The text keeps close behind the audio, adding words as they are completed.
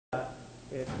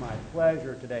it's my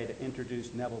pleasure today to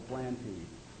introduce Neville Blampied.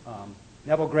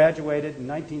 Neville graduated in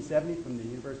 1970 from the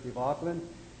University of Auckland.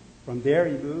 From there,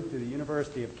 he moved to the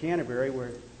University of Canterbury,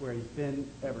 where he's been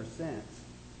ever since,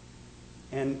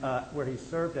 and where he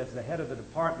served as the head of the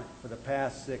department for the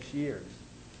past 6 years.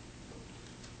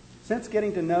 Since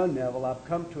getting to know Neville, I've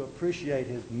come to appreciate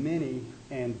his many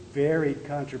and varied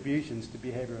contributions to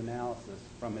behavioral analysis,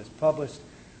 from his published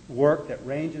work that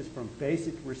ranges from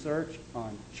basic research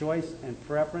on choice and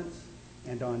preference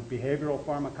and on behavioral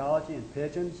pharmacology in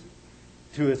pigeons,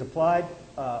 to his applied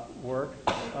work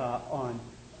on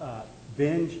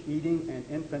binge eating and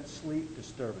infant sleep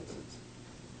disturbances.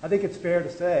 I think it's fair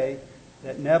to say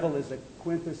that Neville is a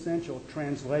quintessential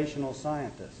translational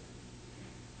scientist.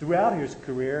 Throughout his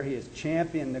career, he has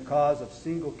championed the cause of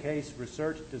single-case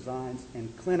research designs in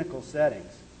clinical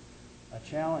settings, a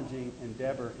challenging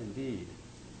endeavor indeed.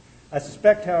 I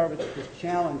suspect, however, that this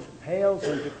challenge pales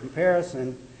into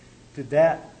comparison to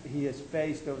that he has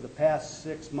faced over the past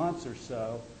 6 months or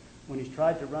so when he's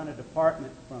tried to run a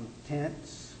department from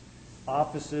tents,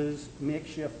 offices,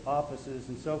 makeshift offices,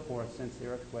 and so forth since the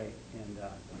earthquake in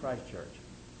Christchurch.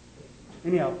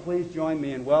 Anyhow, please join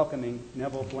me in welcoming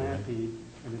Neville Blampied,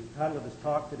 and the title of his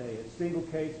talk today is Single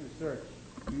Case Research,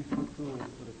 Useful Tools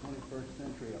for the 21st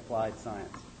Century Applied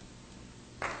Science.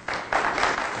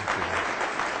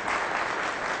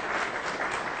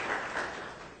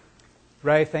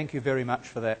 Ray, thank you very much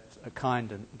for that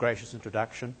kind and gracious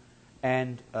introduction,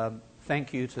 and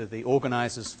thank you to the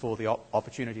organizers for the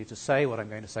opportunity to say what I'm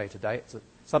going to say today. It's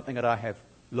something that I have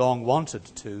long wanted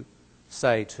to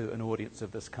say to an audience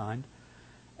of this kind.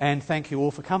 And thank you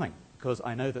all for coming, because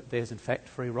I know that there's in fact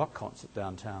a free rock concert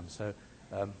downtown, so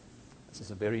this is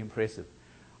very impressive.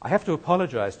 I have to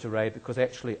apologize to Ray because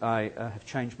actually I have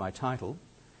changed my title.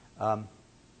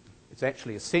 It's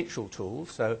actually Essential Tools,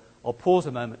 so I'll pause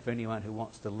a moment for anyone who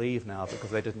wants to leave now because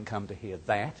they didn't come to hear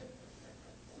that.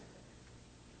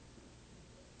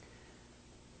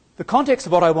 The context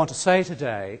of what I want to say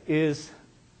today is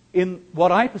in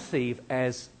what I perceive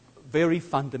as a very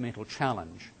fundamental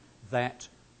challenge that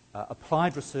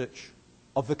applied research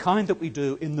of the kind that we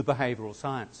do in the behavioral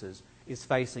sciences is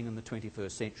facing in the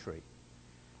 21st century.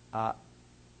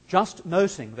 Just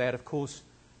noting that, of course,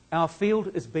 our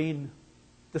field has been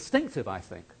distinctive, I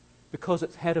think, because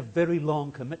it's had a very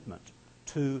long commitment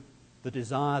to the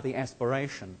desire, the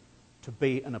aspiration to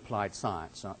be an applied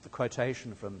science. The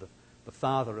quotation from the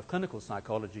father of clinical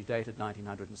psychology, dated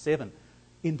 1907,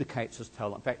 indicates as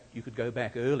told. In fact, you could go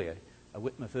back earlier.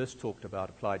 Whitmer first talked about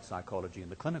applied psychology in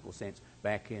the clinical sense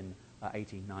back in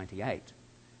 1898.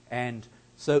 And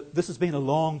so this has been a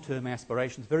long-term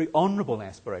aspiration, a very honourable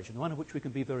aspiration, one of which we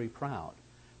can be very proud.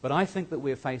 But I think that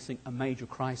we're facing a major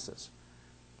crisis.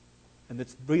 And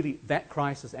it's really that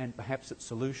crisis and perhaps its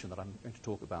solution that I'm going to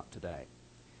talk about today.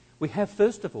 We have,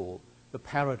 first of all, the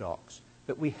paradox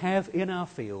that we have in our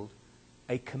field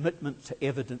a commitment to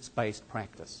evidence-based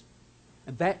practice.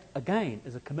 And that, again,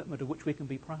 is a commitment of which we can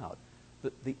be proud.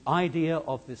 That the idea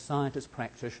of the scientist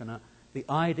practitioner, the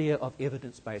idea of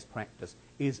evidence-based practice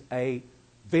is a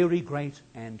very great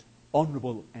and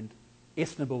honourable and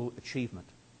estimable achievement.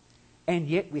 And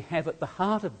yet we have at the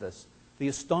heart of this the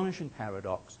astonishing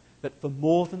paradox that for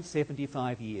more than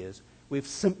 75 years we've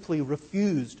simply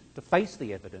refused to face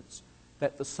the evidence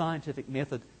that the scientific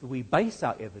method that we base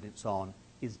our evidence on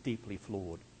is deeply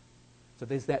flawed. So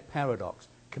there's that paradox.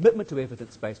 Commitment to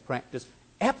evidence-based practice,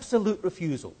 absolute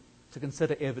refusal to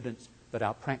consider evidence that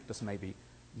our practice may be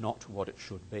not what it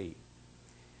should be.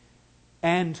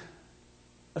 And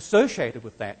associated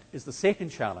with that is the second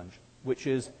challenge, which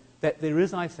is that there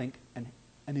is, I think, an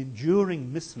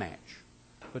enduring mismatch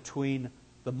between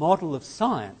the model of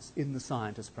science in the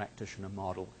scientist practitioner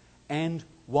model and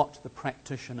what the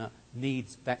practitioner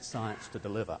needs that science to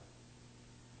deliver.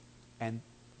 And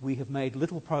we have made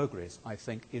little progress, I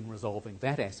think, in resolving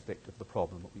that aspect of the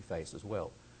problem that we face as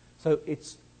well. So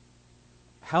it's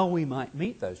how we might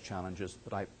meet those challenges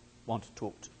that I want to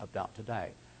talk about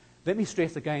today. Let me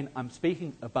stress again, I'm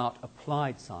speaking about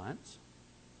applied science.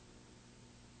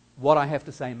 What I have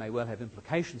to say may well have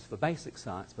implications for basic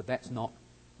science, but that's not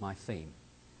my theme.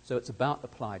 So it's about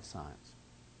applied science.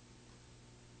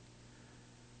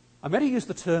 I'm going to use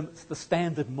the term the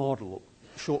standard model,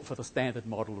 short for the standard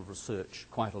model of research,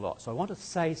 quite a lot. So I want to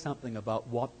say something about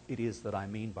what it is that I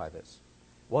mean by this.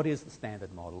 What is the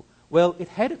standard model? Well, it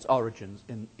had its origins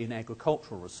in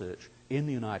agricultural research in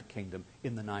the United Kingdom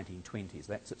in the 1920s.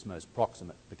 That's its most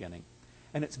proximate beginning.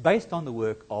 And it's based on the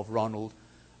work of Ronald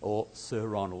or Sir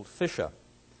Ronald Fisher.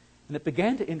 And it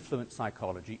began to influence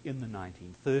psychology in the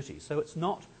 1930s. So it's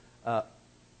not a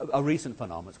a recent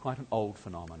phenomenon. It's quite an old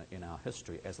phenomenon in our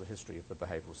history, as the history of the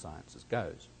behavioral sciences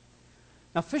goes.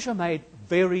 Now, Fisher made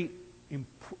very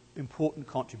important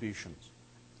contributions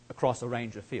across a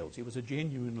range of fields. He was a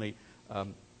genuinely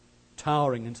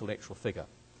towering intellectual figure.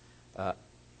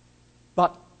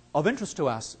 But of interest to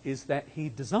us is that he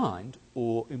designed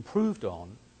or improved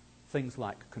on things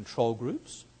like control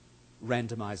groups,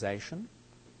 randomization.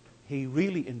 He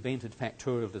really invented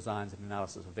factorial designs and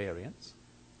analysis of variance.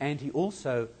 And he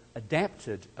also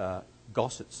adapted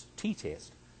Gosset's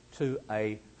t-test to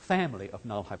a family of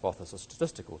null hypothesis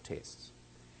statistical tests.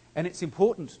 And it's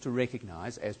important to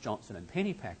recognize, as Johnson and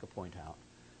Pennypacker point out,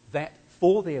 that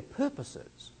for their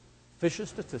purposes, Fisher's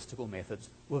statistical methods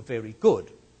were very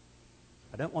good.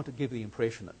 I don't want to give the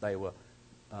impression that they were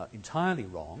entirely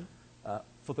wrong.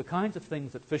 For the kinds of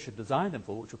things that Fisher designed them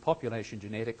for, which were population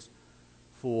genetics,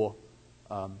 for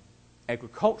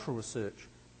agricultural research,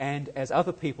 and as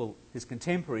other people, his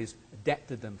contemporaries,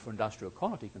 adapted them for industrial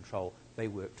quality control, they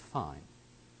worked fine.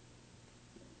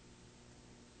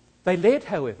 They led,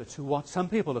 however, to what some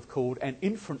people have called an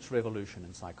inference revolution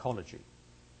in psychology.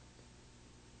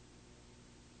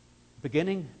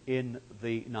 Beginning in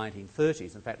the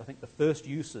 1930s, in fact, I think the first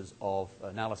uses of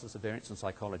analysis of variance in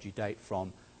psychology date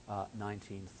from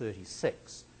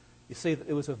 1936. You see that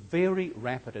there was a very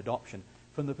rapid adoption.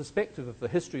 From the perspective of the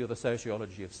history of the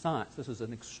sociology of science, this is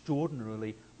an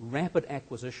extraordinarily rapid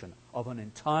acquisition of an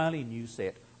entirely new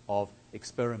set of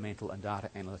experimental and data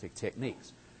analytic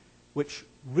techniques, which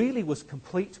really was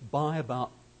complete by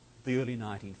about the early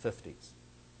 1950s.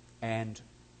 And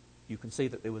you can see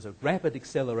that there was a rapid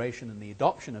acceleration in the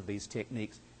adoption of these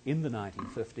techniques in the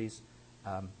 1950s,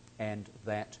 and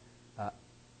that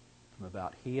from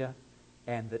about here,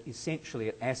 and that essentially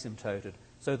it asymptoted,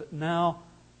 so that now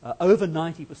over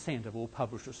 90% of all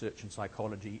published research in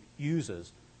psychology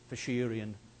uses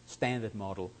Fisherian standard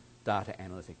model data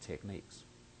analytic techniques.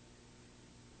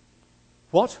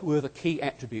 What were the key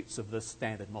attributes of this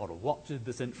standard model? What did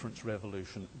this inference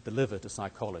revolution deliver to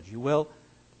psychology? Well,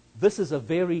 this is a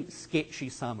very sketchy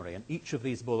summary, and each of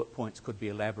these bullet points could be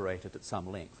elaborated at some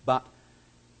length. But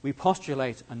we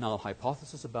postulate a null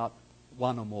hypothesis about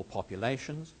one or more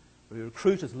populations. We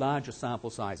recruit as large a sample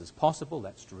size as possible.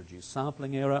 That's to reduce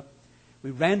sampling error.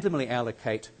 We randomly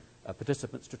allocate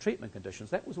participants to treatment conditions.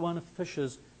 That was one of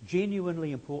Fisher's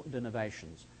genuinely important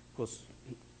innovations, because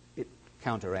it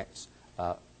counteracts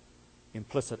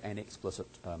implicit and explicit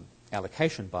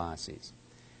allocation biases.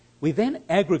 We then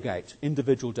aggregate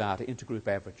individual data into group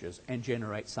averages and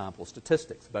generate sample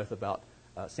statistics, both about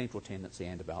central tendency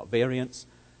and about variance.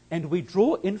 And we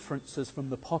draw inferences from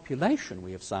the population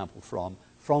we have sampled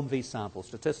from these sample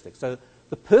statistics. So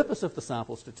the purpose of the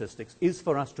sample statistics is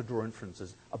for us to draw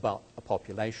inferences about a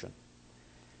population.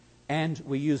 And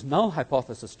we use null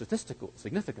hypothesis statistical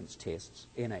significance tests,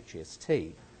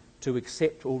 NHST, to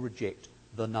accept or reject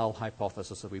the null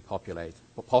hypothesis that we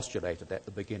postulated at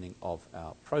the beginning of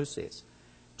our process.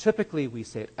 Typically, we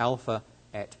set alpha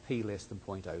at p less than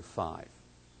 0.05.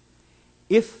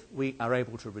 If we are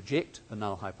able to reject the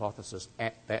null hypothesis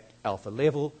at that alpha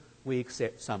level, we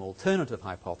accept some alternative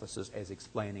hypothesis as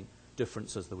explaining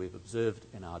differences that we've observed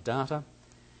in our data.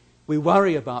 We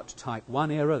worry about type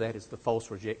 1 error, that is the false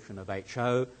rejection of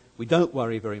HO. We don't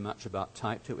worry very much about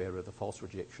type 2 error, the false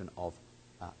rejection of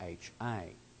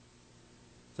HA.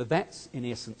 So that's, in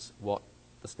essence, what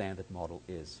the standard model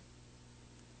is.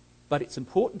 But it's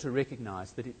important to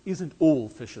recognize that it isn't all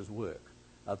Fisher's work.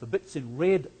 The bits in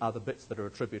red are the bits that are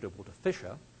attributable to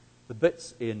Fisher. The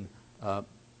bits in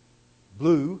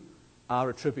blue are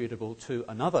attributable to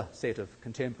another set of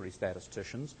contemporary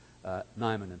statisticians,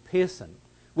 Nyman and Pearson,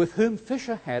 with whom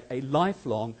Fisher had a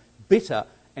lifelong, bitter,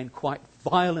 and quite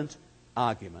violent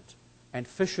argument. And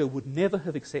Fisher would never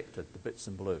have accepted the bits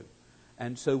in blue.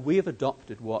 And so we have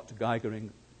adopted what Geiger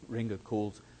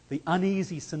calls the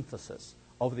uneasy synthesis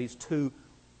of these two,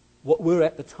 what were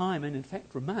at the time, and in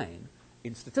fact remain,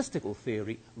 in statistical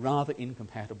theory, rather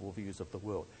incompatible views of the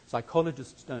world.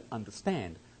 Psychologists don't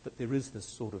understand that there is this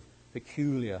sort of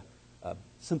peculiar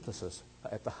synthesis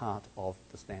at the heart of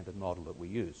the standard model that we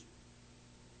use.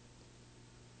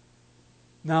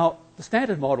 Now, the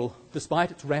standard model,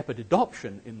 despite its rapid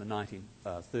adoption in the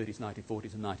 1930s,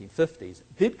 1940s, and 1950s,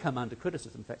 did come under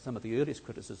criticism. In fact, some of the earliest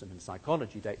criticism in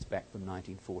psychology dates back from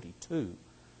 1942.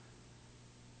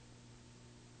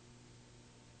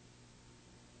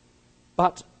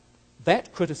 But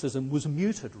that criticism was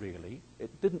muted, really.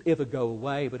 It didn't ever go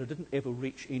away, but it didn't ever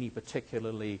reach any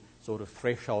particularly sort of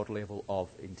threshold level of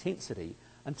intensity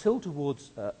until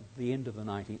towards the end of the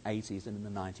 1980s and in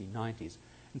the 1990s.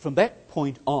 And from that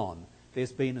point on,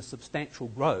 there's been a substantial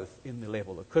growth in the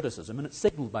level of criticism, and it's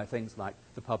signalled by things like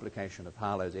the publication of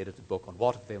Harlow's edited book on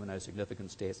What If There Were No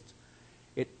Significance Tests.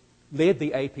 It led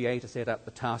the APA to set up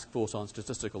the Task Force on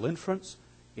Statistical Inference,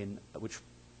 which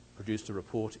produced a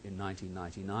report in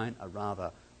 1999, a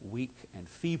rather weak and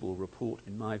feeble report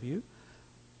in my view.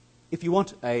 If you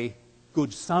want a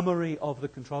good summary of the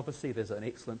controversy, there's an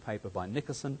excellent paper by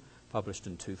Nickerson, published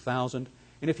in 2000.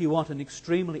 And if you want an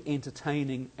extremely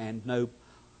entertaining and no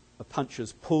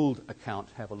punches pulled account,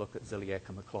 have a look at Ziliak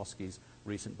and McCloskey's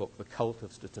recent book, The Cult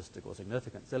of Statistical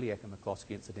Significance. Ziliak and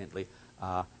McCloskey, incidentally,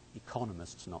 are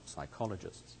economists, not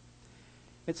psychologists.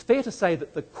 It's fair to say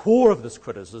that the core of this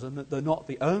criticism, though not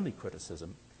the only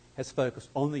criticism, has focused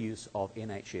on the use of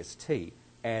NHST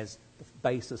as the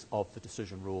basis of the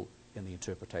decision rule in the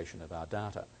interpretation of our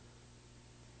data.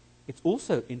 It's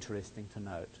also interesting to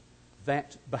note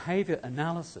that behaviour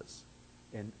analysis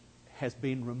has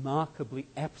been remarkably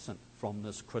absent from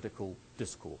this critical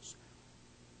discourse.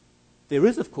 There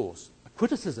is, of course, a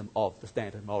criticism of the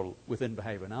standard model within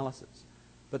behaviour analysis,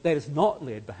 but that has not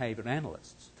led behaviour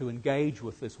analysts to engage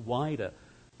with this wider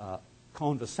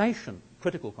conversation,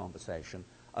 critical conversation,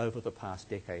 over the past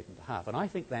decade and a half. And I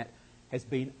think that has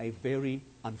been a very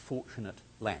unfortunate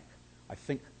lack. I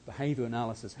think behaviour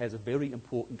analysis has a very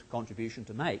important contribution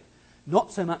to make,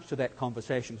 not so much to that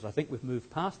conversation, because I think we've moved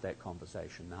past that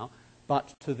conversation now,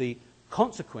 but to the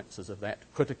consequences of that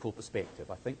critical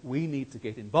perspective. I think we need to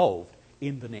get involved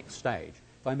in the next stage.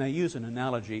 If I may use an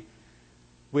analogy,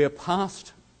 we're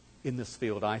past, in this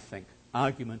field, I think,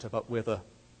 argument about whether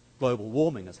global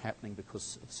warming is happening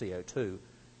because of CO2.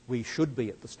 We should be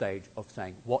at the stage of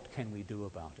saying, what can we do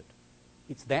about it?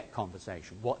 It's that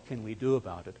conversation, what can we do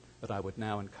about it, that I would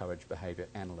now encourage behaviour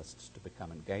analysts to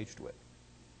become engaged with.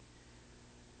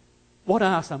 What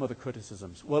are some of the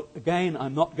criticisms? Well, again,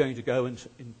 I'm not going to go into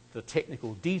the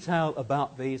technical detail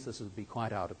about these. This would be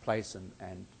quite out of place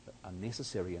and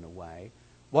unnecessary in a way.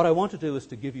 What I want to do is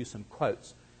to give you some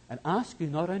quotes and ask you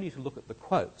not only to look at the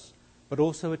quotes, but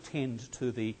also attend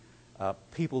to the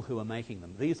people who are making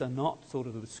them. These are not sort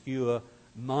of obscure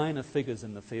minor figures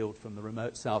in the field from the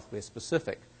remote Southwest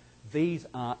Pacific. These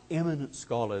are eminent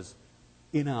scholars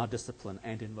in our discipline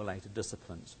and in related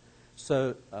disciplines.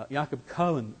 So Jacob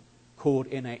Cohen called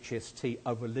NHST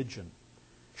a religion.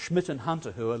 Schmidt and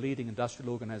Hunter, who are leading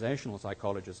industrial organizational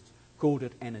psychologists, called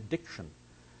it an addiction.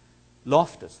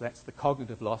 Loftus, that's the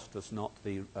cognitive Loftus, not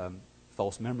the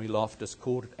false memory Loftus,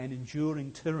 called it an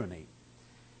enduring tyranny.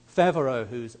 Favreau,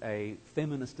 who's a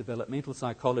feminist developmental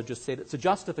psychologist, said it's a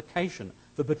justification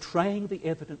for betraying the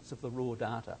evidence of the raw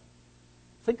data.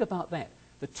 Think about that.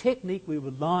 The technique we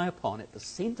rely upon at the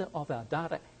centre of our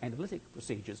data analytic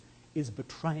procedures is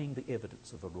betraying the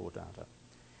evidence of the raw data.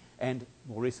 And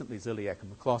more recently, Ziliak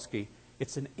and McCloskey,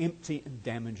 it's an empty and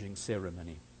damaging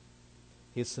ceremony.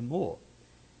 Here's some more.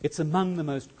 It's among the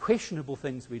most questionable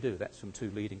things we do. That's from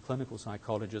two leading clinical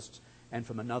psychologists and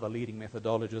from another leading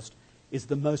methodologist. Is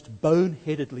the most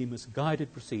boneheadedly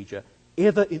misguided procedure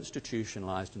ever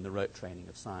institutionalized in the rote training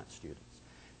of science students.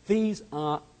 These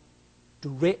are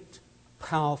direct,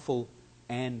 powerful,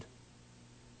 and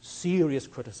serious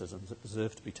criticisms that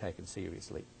deserve to be taken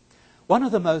seriously. One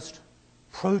of the most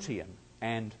protean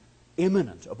and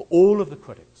eminent of all of the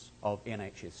critics of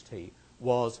NHST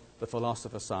was the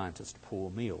philosopher-scientist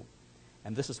Paul Meehl.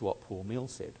 And this is what Paul Meehl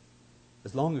said.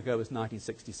 As long ago as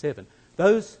 1967,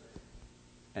 those,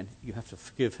 and you have to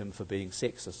forgive him for being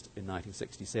sexist in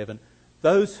 1967,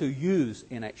 those who use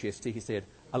NHST, he said,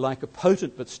 are like a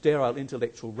potent but sterile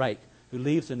intellectual rake who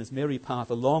leaves in his merry path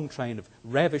a long train of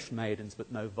ravished maidens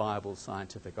but no viable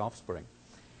scientific offspring.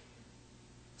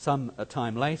 Some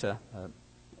time later,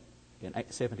 in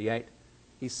 1878,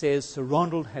 he says, Sir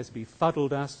Ronald has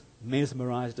befuddled us,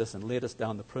 mesmerized us, and led us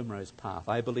down the primrose path.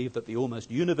 I believe that the almost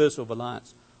universal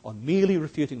reliance on merely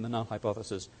refuting the null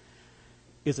hypothesis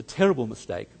is a terrible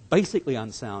mistake, basically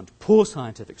unsound, poor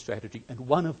scientific strategy, and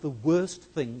one of the worst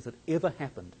things that ever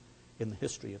happened in the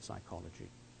history of psychology.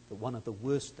 One of the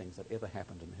worst things that ever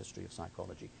happened in the history of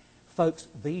psychology. Folks,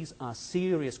 these are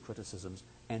serious criticisms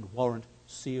and warrant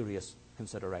serious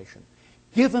consideration.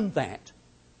 Given that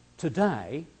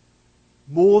today,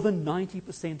 more than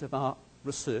 90% of our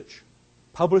research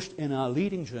published in our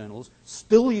leading journals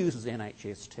still uses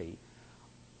NHST,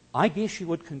 I guess you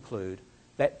would conclude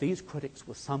that these critics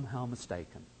were somehow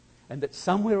mistaken and that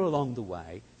somewhere along the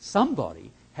way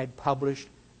somebody had published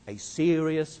a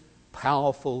serious,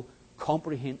 powerful,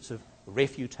 comprehensive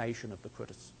refutation of the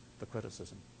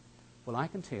criticism. Well, I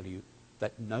can tell you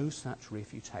that no such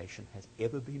refutation has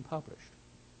ever been published.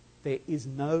 There is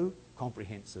no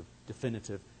comprehensive,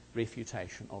 definitive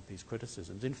refutation of these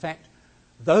criticisms. In fact,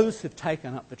 those who've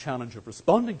taken up the challenge of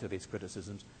responding to these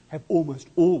criticisms have almost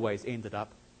always ended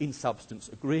up, in substance,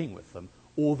 agreeing with them,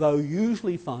 although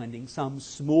usually finding some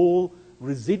small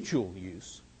residual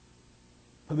use,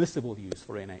 permissible use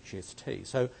for NHST.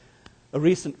 So a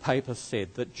recent paper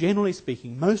said that, generally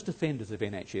speaking, most offenders of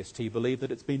NHST believe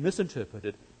that it's been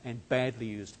misinterpreted and badly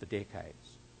used for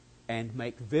decades and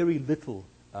make very little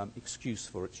excuse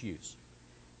for its use,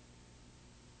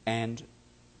 and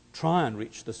try and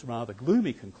reach this rather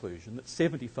gloomy conclusion that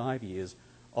 75 years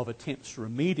of attempts to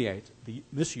remediate the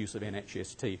misuse of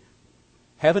NHST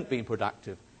haven't been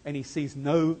productive, and he sees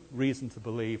no reason to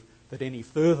believe that any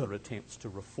further attempts to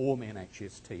reform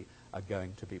NHST are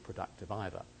going to be productive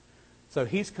either. So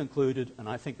he's concluded, and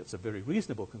I think it's a very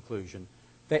reasonable conclusion,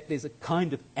 that there's a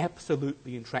kind of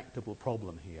absolutely intractable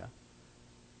problem here.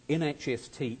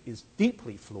 NHST is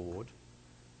deeply flawed,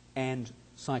 and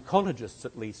psychologists,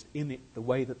 at least in the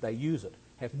way that they use it,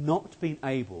 have not been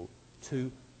able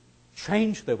to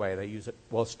change the way they use it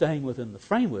while staying within the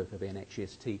framework of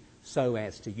NHST so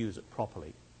as to use it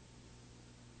properly.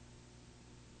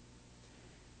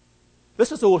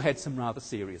 This has all had some rather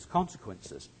serious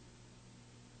consequences.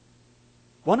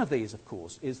 One of these, of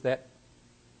course, is that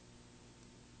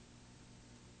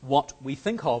what we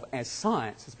think of as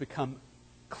science has become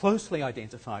closely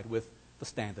identified with the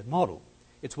standard model.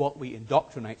 It's what we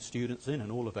indoctrinate students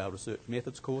in all of our research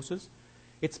methods courses.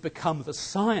 It's become the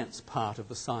science part of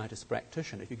the scientist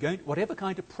practitioner. If you're going to, whatever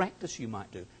kind of practice you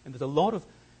might do, and there's a lot of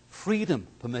freedom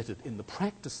permitted in the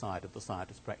practice side of the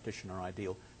scientist practitioner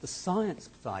ideal, the science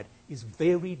side is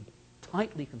very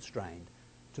tightly constrained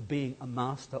to being a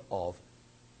master of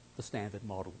the standard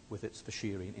model with its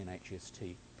Fisherian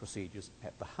NHST procedures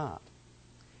at the heart.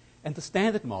 And the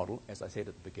standard model, as I said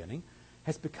at the beginning,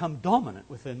 has become dominant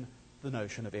within the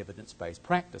notion of evidence-based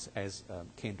practice, as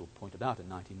Kendall pointed out in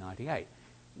 1998.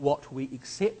 What we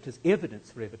accept as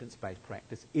evidence for evidence-based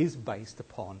practice is based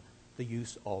upon the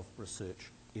use of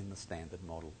research in the standard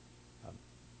model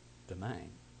domain.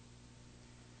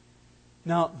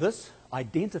 Now, this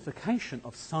identification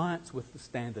of science with the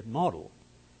standard model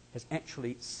has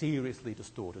actually seriously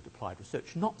distorted applied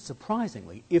research. Not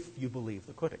surprisingly, if you believe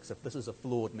the critics. If this is a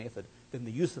flawed method, then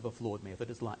the use of a flawed method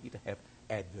is likely to have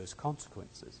adverse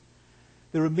consequences.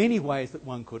 There are many ways that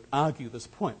one could argue this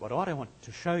point. What I wanted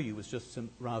to show you was just some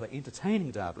rather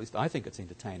entertaining data, at least I think it's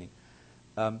entertaining,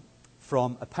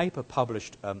 from a paper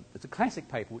published, it's a classic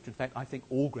paper, which in fact I think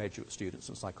all graduate students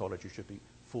in psychology should be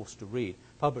forced to read,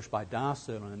 published by Dar,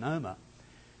 Serlin and Omer.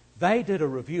 They did a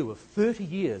review of 30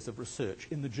 years of research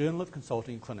in the Journal of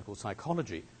Consulting and Clinical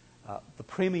Psychology, the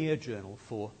premier journal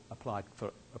for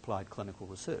applied clinical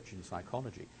research in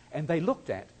psychology. And they looked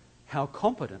at how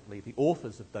competently the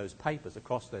authors of those papers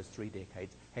across those 3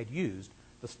 decades had used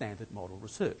the standard model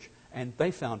research. And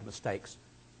they found mistakes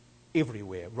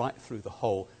everywhere, right through the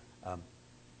whole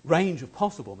range of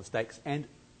possible mistakes. And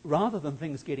rather than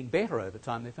things getting better over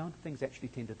time, they found things actually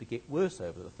tended to get worse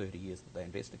over the 30 years that they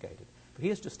investigated. But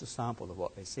here's just a sample of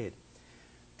what they said.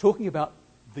 Talking about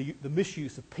the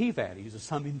misuse of p-values as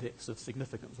some index of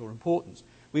significance or importance,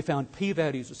 we found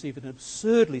p-values received an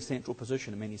absurdly central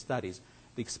position in many studies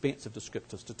at the expense of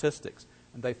descriptive statistics.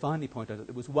 And they finally pointed out that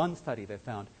there was one study they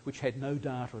found which had no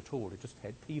data at all. It just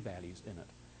had p-values in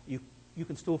it. You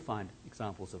can still find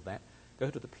examples of that. Go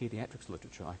to the pediatrics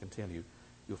literature. I can tell you,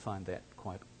 you'll find that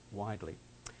quite widely.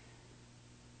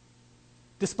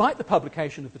 Despite the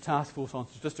publication of the Task Force on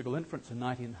Statistical Inference in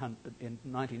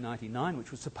 1999,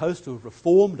 which was supposed to have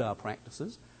reformed our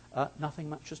practices, nothing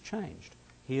much has changed.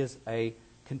 Here's a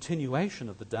continuation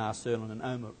of the Dar, Serlin and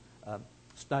Omer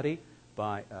study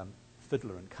by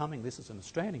Fiddler and Cumming. This is an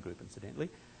Australian group, incidentally,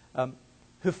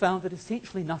 who found that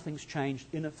essentially nothing's changed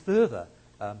in a further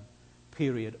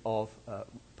period of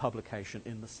publication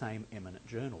in the same eminent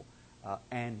journal.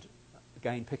 And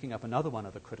again, picking up another one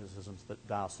of the criticisms that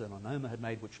Dar, Serlin and Omer had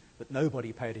made, that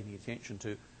nobody paid any attention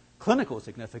to clinical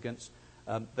significance,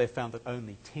 they found that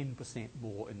only 10%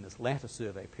 more in this latter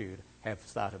survey period have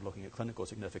started looking at clinical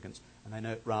significance. And they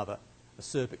note rather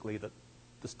acerbically that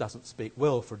this doesn't speak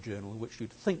well for a journal in which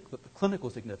you'd think that the clinical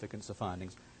significance of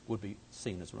findings would be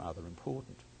seen as rather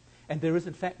important. And there is,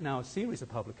 in fact, now a series of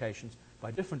publications by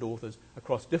different authors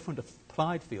across different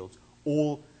applied fields,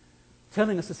 all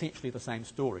telling us essentially the same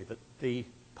story, that the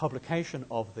publication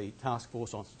of the Task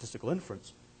Force on Statistical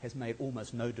Inference has made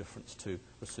almost no difference to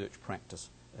research practice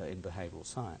in behavioural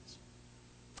science.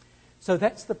 So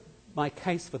that's my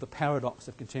case for the paradox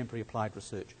of contemporary applied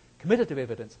research, committed to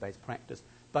evidence-based practice,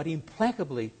 but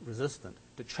implacably resistant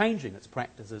to changing its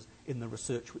practices in the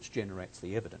research which generates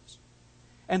the evidence.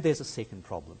 And there's a second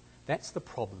problem. That's the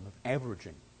problem of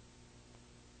averaging.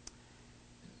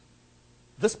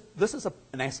 This is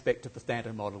an aspect of the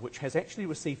standard model which has actually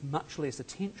received much less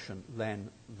attention than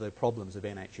the problems of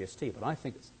NHST, but I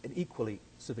think it's an equally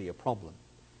severe problem.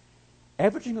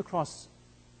 Averaging across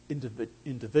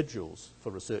individuals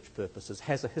for research purposes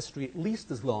has a history at least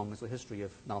as long as the history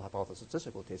of null hypothesis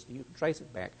statistical testing. You can trace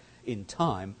it back in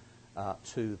time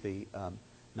to the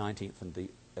 19th and the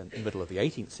middle of the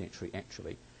 18th century,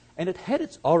 actually. And it had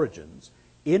its origins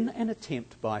in an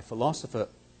attempt by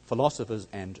philosophers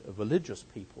and religious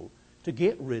people to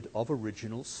get rid of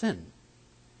original sin.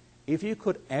 If you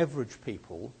could average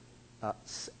people,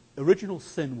 original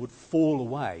sin would fall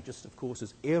away, just of course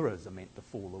as errors are meant to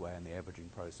fall away in the averaging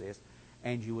process,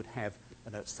 and you would have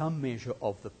some measure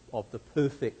of the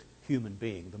perfect human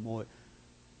being,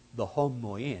 the homme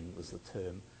moyen was the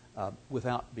term,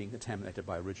 without being contaminated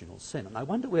by original sin. And I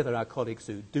wonder whether our colleagues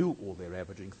who do all their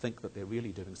averaging think that they're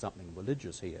really doing something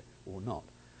religious here or not.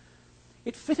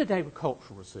 It fitted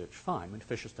agricultural research fine when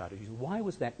Fisher started using. Why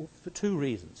was that? Well, for two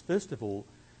reasons. First of all,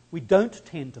 we don't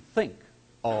tend to think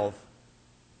of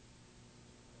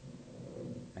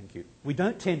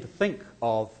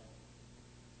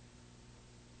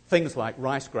things like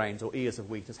rice grains or ears of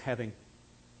wheat as having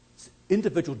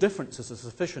individual differences of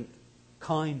sufficient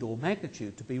kind or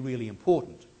magnitude to be really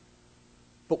important.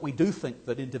 But we do think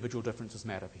that individual differences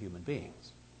matter for human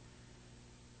beings.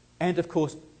 And of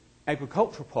course,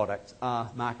 agricultural products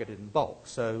are marketed in bulk.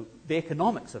 So the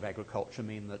economics of agriculture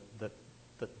mean that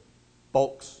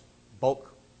bulk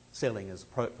selling is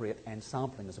appropriate and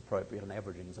sampling is appropriate and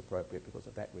averaging is appropriate because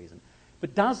of that reason.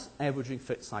 But does averaging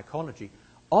fit psychology?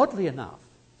 Oddly enough,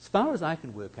 as far as I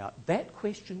can work out, that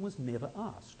question was never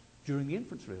asked during the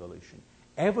inference revolution.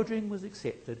 Averaging was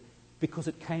accepted because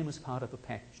it came as part of a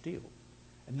package deal.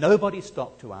 And nobody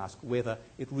stopped to ask whether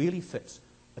it really fits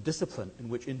a discipline in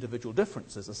which individual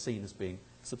differences are seen as being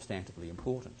substantively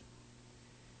important.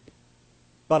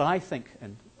 But I think,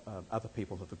 and other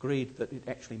people have agreed, that it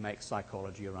actually makes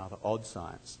psychology a rather odd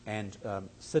science. And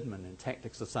Sidman, in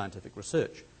Tactics of Scientific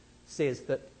Research, says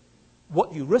that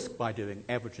what you risk by doing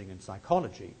averaging in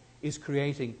psychology is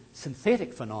creating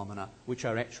synthetic phenomena which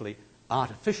are actually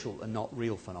artificial and not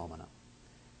real phenomena,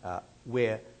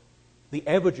 where the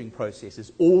averaging process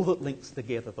is all that links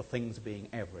together the things being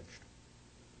averaged.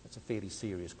 That's a fairly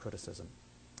serious criticism.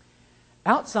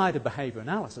 Outside of behaviour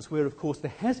analysis, where of course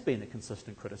there has been a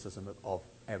consistent criticism of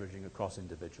averaging across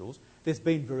individuals, there's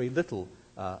been very little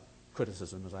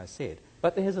criticism, as I said.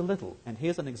 But there's a little, and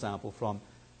here's an example from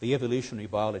the evolutionary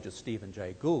biologist Stephen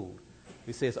Jay Gould,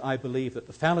 who says, I believe that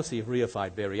the fallacy of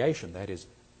reified variation, that is,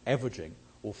 averaging,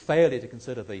 or failure to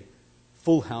consider the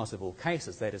full house of all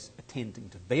cases, that is, attending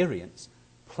to variance,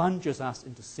 plunges us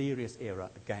into serious error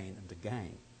again and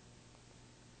again.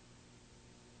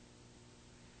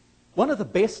 One of the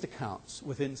best accounts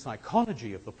within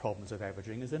psychology of the problems of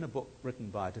averaging is in a book written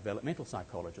by a developmental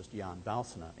psychologist, Jan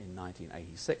Balsener, in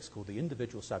 1986, called The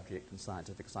Individual Subject in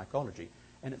Scientific Psychology.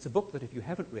 And it's a book that if you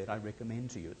haven't read, I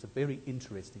recommend to you. It's a very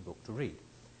interesting book to read.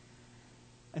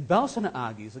 And Balsener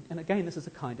argues, and again this is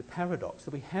a kind of paradox,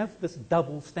 that we have this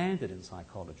double standard in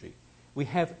psychology. We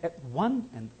have at one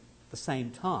and the same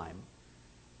time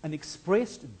an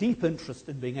expressed deep interest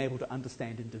in being able to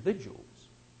understand individuals,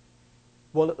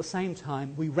 while at the same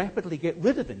time we rapidly get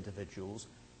rid of individuals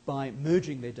by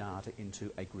merging their data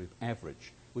into a group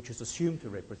average, which is assumed to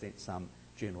represent some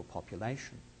general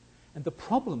population. And the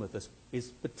problem with this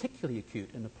is particularly acute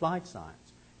in applied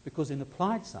science, because in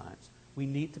applied science we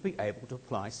need to be able to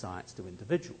apply science to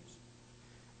individuals.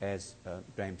 As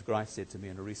James Grice said to me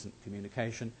in a recent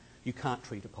communication, you can't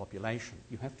treat a population.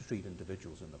 You have to treat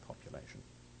individuals in the population.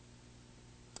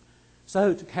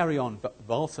 So to carry on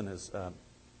Balsener's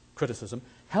criticism,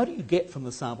 how do you get from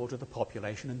the sample to the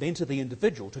population and then to the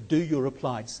individual to do your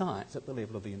applied science at the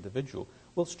level of the individual?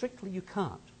 Well, strictly you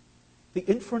can't. The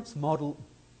inference model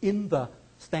in the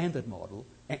standard model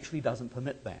actually doesn't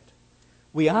permit that.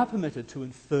 We are permitted to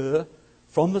infer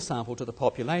from the sample to the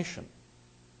population,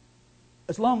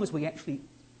 as long as we actually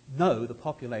know the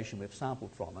population we've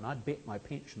sampled from. And I'd bet my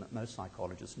pension that most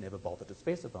psychologists never bother to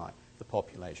specify the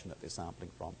population that they're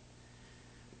sampling from.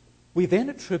 We then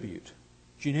attribute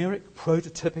generic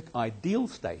prototypic ideal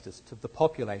status to the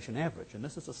population average, and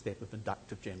this is a step of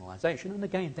inductive generalization, and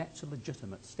again that's a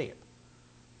legitimate step,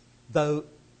 though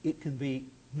it can be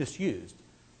misused,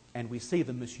 and we see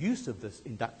the misuse of this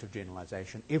inductive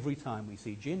generalization every time we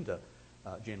see gender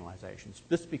generalizations,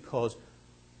 just because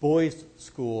boys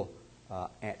score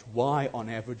at Y on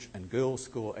average and girls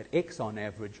score at X on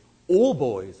average, all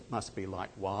boys must be like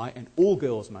Y and all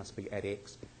girls must be at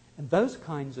X. And those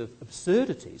kinds of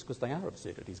absurdities, because they are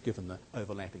absurdities given the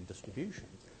overlapping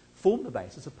distributions, form the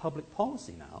basis of public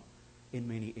policy now in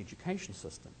many education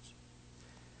systems.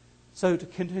 So to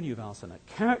continue, Valsona,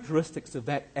 characteristics of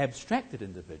that abstracted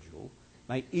individual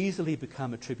may easily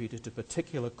become attributed to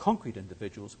particular concrete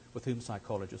individuals with whom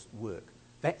psychologists work.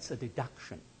 That's a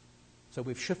deduction. So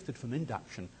we've shifted from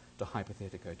induction to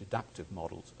hypothetico-deductive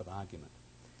models of argument.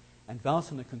 And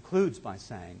Valsona concludes by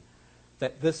saying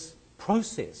that this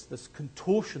process, this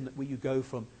contortion that where you go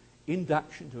from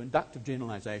induction to inductive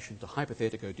generalization to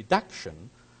hypothetico-deduction,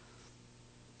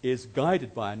 is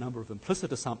guided by a number of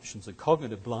implicit assumptions and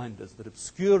cognitive blinders that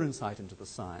obscure insight into the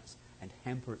science and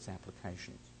hamper its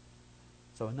applications.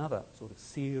 So another sort of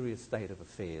serious state of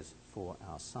affairs for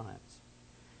our science.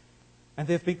 And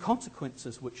there have been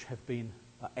consequences which have been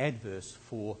adverse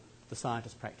for the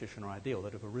scientist-practitioner ideal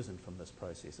that have arisen from this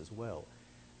process as well.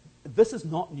 This is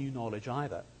not new knowledge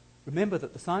either. Remember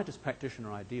that the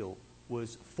scientist-practitioner ideal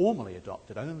was formally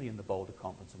adopted only in the Boulder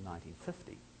Conference of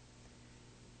 1950.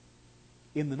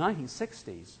 In the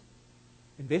 1960s,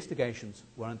 investigations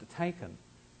were undertaken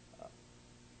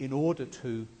in order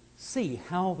to see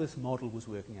how this model was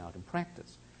working out in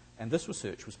practice. And this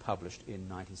research was published in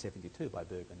 1972 by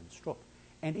Bergen and Strupp.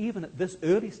 And even at this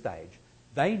early stage,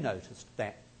 they noticed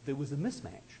that there was a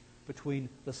mismatch between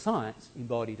the science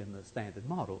embodied in the standard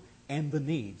model and the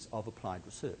needs of applied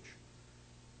research.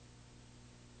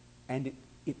 And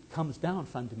it comes down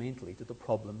fundamentally to the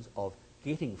problems of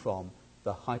getting from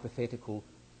the hypothetical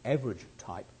average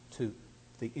type to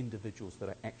the individuals that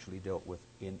are actually dealt with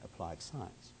in applied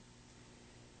science.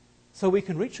 So we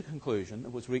can reach a conclusion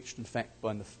that was reached, in fact,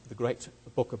 by the great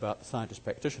book about the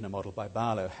scientist-practitioner model by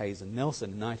Barlow, Hayes and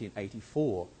Nelson in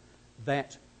 1984,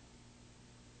 that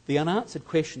the unanswered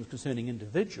questions concerning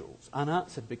individuals,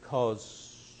 unanswered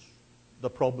because the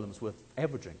problems with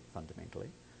averaging fundamentally,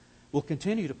 will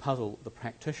continue to puzzle the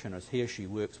practitioner as he or she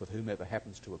works with whomever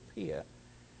happens to appear.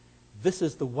 This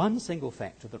is the one single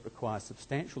factor that requires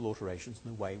substantial alterations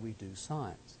in the way we do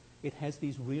science. It has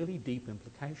these really deep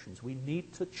implications. We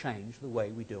need to change the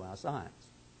way we do our science.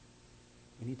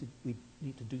 We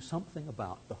need to do something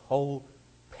about the whole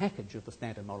package of the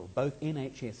standard model, both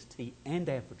NHST and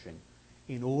averaging,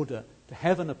 in order to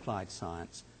have an applied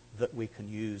science that we can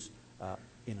use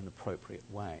in an appropriate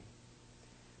way.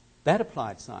 That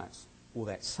applied science, or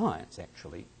that science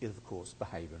actually, is of course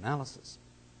behaviour analysis.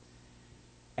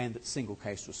 And it's single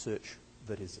case research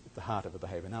that is at the heart of the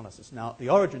behaviour analysis. Now, the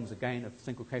origins, again, of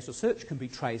single case research can be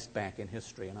traced back in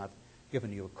history, and I've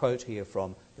given you a quote here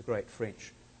from the great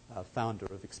French founder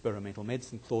of experimental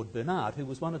medicine, Claude Bernard, who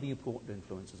was one of the important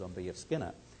influences on B.F.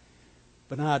 Skinner.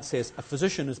 Bernard says, "A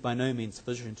physician is by no means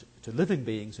physician to living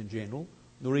beings in general,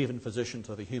 nor even physician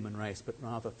to the human race, but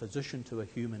rather physician to a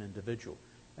human individual."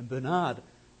 And Bernard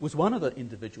was one of the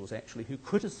individuals, actually, who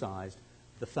criticised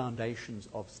the foundations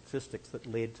of statistics that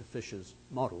led to Fisher's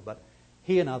model. But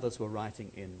he and others were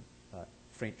writing in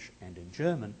French and in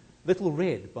German, little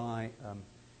read by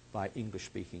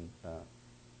English-speaking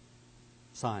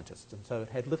scientists. And so it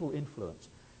had little influence.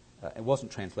 It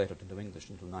wasn't translated into English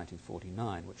until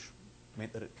 1949, which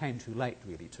meant that it came too late,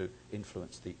 really, to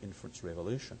influence the inference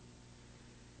revolution.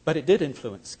 But it did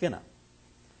influence Skinner.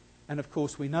 And, of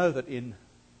course, we know that in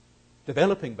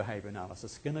developing behaviour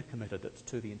analysis, Skinner committed it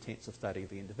to the intensive study of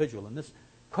the individual. And this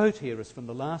quote here is from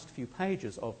the last few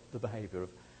pages of the behaviour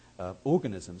of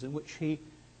organisms, in which he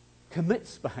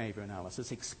commits behaviour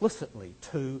analysis explicitly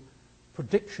to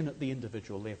prediction at the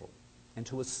individual level and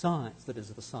to a science that is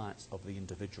the science of the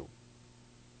individual.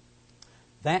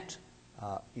 That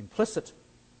implicit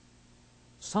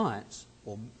science,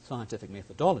 or scientific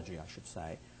methodology, I should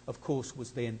say, of course,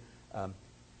 was then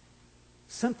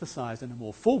synthesized in a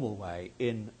more formal way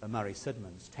in Murray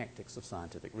Sidman's Tactics of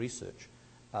Scientific Research.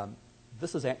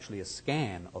 This is actually a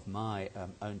scan of my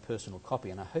own personal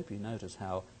copy, and I hope you notice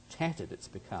how tattered it's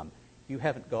become. If you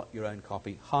haven't got your own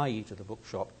copy, hie ye to the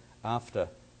bookshop after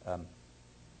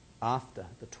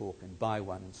the talk and buy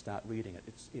one and start reading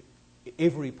it.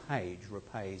 Every page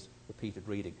repays repeated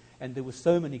reading. And there were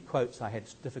so many quotes I had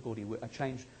difficulty with. I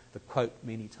changed the quote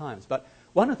many times. But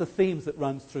one of the themes that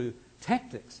runs through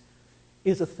Tactics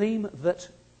is a theme that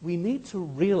we need to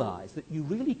realize that you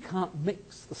really can't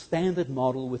mix the standard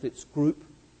model with its group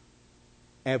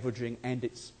averaging and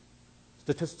its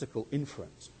statistical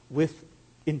inference with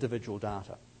individual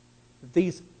data.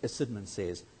 These, as Sidman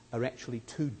says, are actually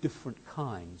two different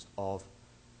kinds of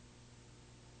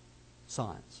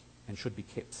science and should be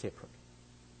kept separate.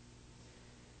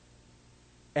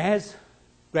 As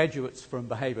graduates from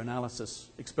behaviour analysis,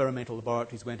 experimental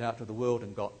laboratories went out to the world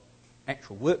and got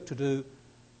actual work to do,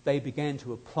 they began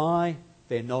to apply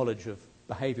their knowledge of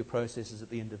behaviour processes at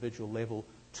the individual level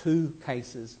to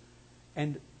cases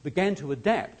and began to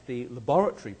adapt the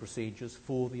laboratory procedures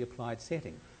for the applied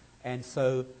setting. And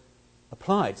so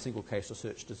applied single-case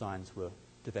research designs were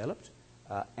developed,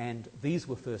 and these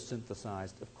were first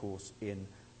synthesized, of course, in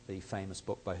the famous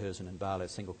book by Herzen and Barlow,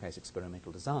 Single-Case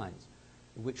Experimental Designs,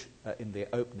 which in their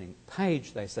opening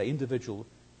page they say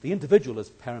the individual is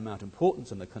of paramount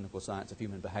importance in the clinical science of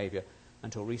human behavior.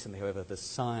 Until recently, however, the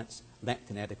science lacked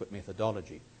an adequate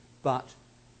methodology. But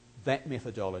that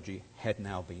methodology had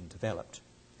now been developed,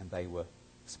 and they were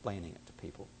explaining it to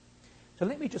people. So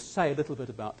let me just say a little bit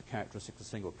about the characteristics of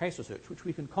single-case research, which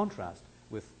we can contrast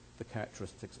with the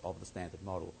characteristics of the standard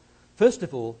model. First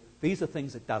of all, these are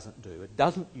things it doesn't do. It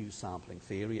doesn't use sampling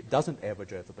theory, it doesn't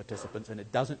average over participants, and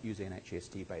it doesn't use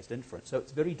NHST-based inference. So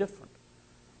it's very different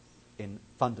in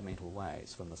fundamental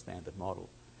ways from the standard model.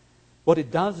 What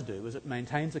it does do is it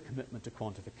maintains a commitment to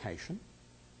quantification,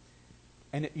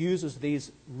 and it uses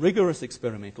these rigorous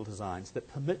experimental designs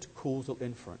that permit causal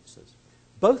inferences.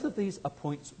 Both of these are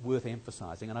points worth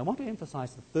emphasizing, and I want to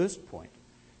emphasize the first point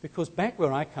because back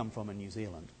where I come from in New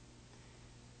Zealand,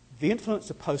 the influence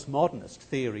of postmodernist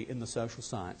theory in the social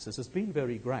sciences has been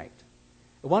very great.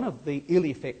 One of the ill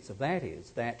effects of that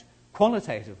is that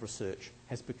qualitative research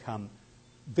has become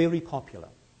very popular,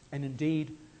 and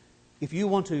indeed, if you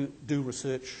want to do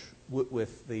research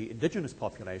with the indigenous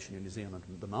population in New Zealand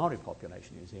and the Maori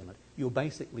population in New Zealand, you're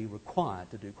basically required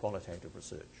to do qualitative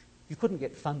research. You couldn't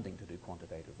get funding to do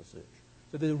quantitative research.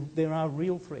 So there are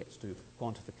real threats to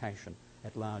quantification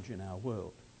at large in our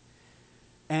world.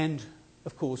 And,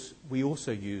 of course, we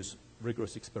also use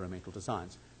rigorous experimental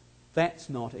designs. That's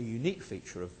not a unique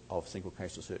feature of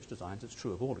single-case research designs. It's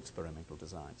true of all experimental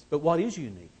designs. But what is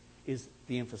unique is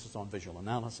the emphasis on visual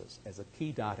analysis as a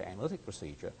key data analytic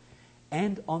procedure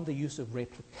and on the use of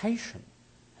replication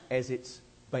as its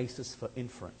basis for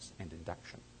inference and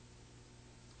induction.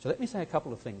 So let me say a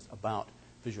couple of things about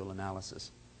visual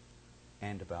analysis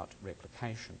and about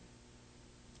replication.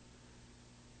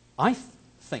 I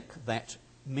think that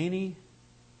many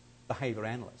behavior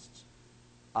analysts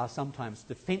are sometimes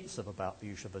defensive about the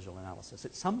use of visual analysis.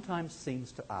 It sometimes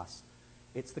seems to us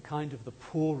it's the kind of the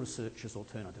poor researcher's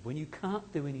alternative. When you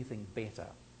can't do anything better,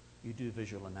 you do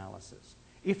visual analysis.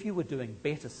 If you were doing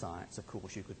better science, of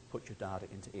course, you could put your data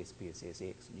into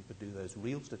SPSSX and you could do those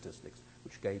real statistics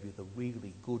which gave you the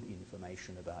really good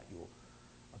information about your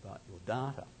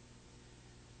data.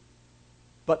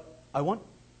 But I want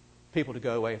people to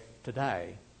go away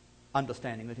today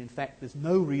understanding that, in fact, there's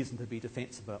no reason to be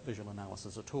defensive about visual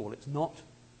analysis at all. It's not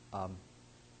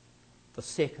the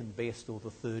second best or the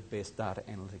third best data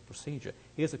analytic procedure.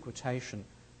 Here's a quotation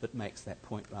that makes that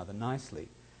point rather nicely.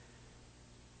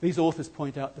 These authors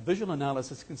point out that visual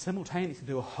analysis can simultaneously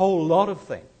do a whole lot of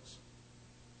things,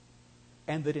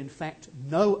 and that in fact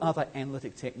no other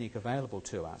analytic technique available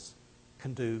to us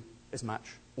can do as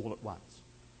much all at once.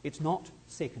 It's not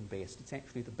second best, it's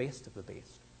actually the best of the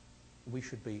best. We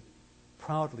should be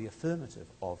proudly affirmative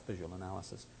of visual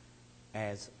analysis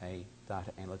as a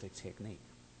data analytic technique.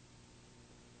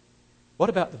 What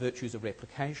about the virtues of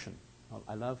replication? Well,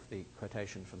 I love the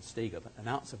quotation from Steger, that an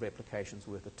ounce of replication is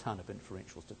worth a ton of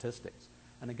inferential statistics.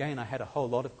 And again, I had a whole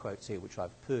lot of quotes here which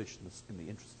I've purged in the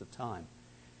interest of time.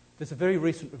 There's a very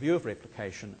recent review of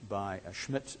replication by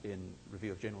Schmidt in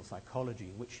Review of General Psychology,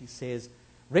 in which he says,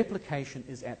 replication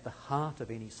is at the heart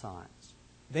of any science.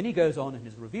 Then he goes on in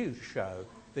his review to show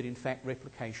that in fact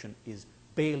replication is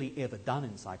barely ever done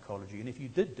in psychology, and if you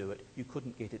did do it, you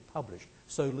couldn't get it published.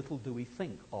 So little do we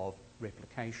think of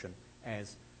replication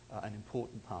as an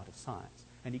important part of science.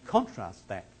 And he contrasts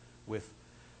that with,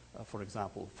 for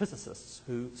example, physicists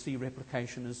who see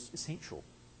replication as essential.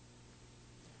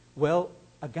 Well,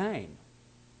 again,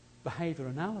 behavior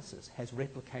analysis has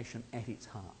replication at its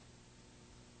heart.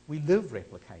 We live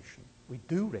replication. We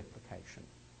do replication.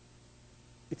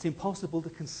 It's impossible to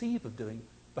conceive of doing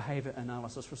behavior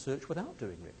analysis research without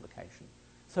doing replication.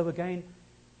 So again,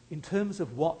 in terms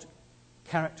of what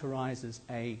characterizes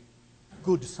a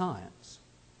good science,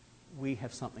 we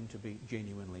have something to be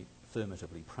genuinely,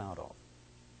 affirmatively proud of.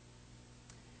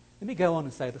 Let me go on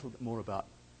and say a little bit more about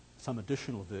some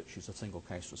additional virtues of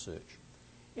single-case research.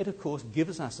 It, of course,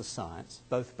 gives us a science,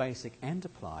 both basic and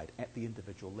applied, at the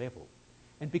individual level.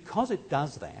 And because it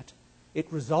does that, it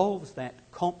resolves that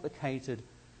complicated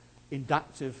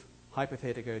inductive,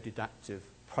 hypothetico-deductive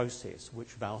process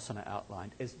which Valsner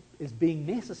outlined as being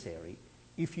necessary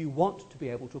if you want to be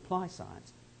able to apply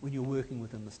science when you're working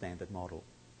within the standard model.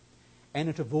 And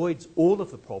it avoids all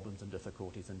of the problems and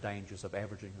difficulties and dangers of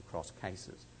averaging across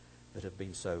cases that have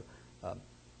been so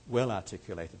well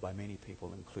articulated by many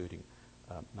people, including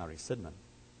Murray Sidman.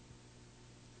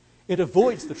 It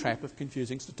avoids the trap of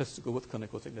confusing statistical with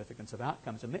clinical significance of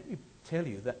outcomes. And let me tell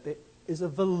you that there is a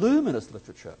voluminous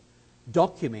literature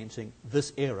documenting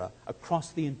this error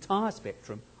across the entire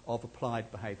spectrum of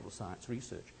applied behavioural science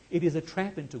research. It is a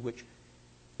trap into which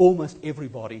almost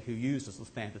everybody who uses the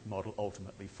standard model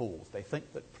ultimately falls. They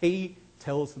think that P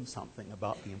tells them something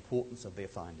about the importance of their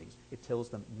findings. It tells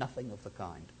them nothing of the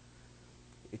kind.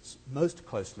 It's most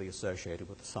closely associated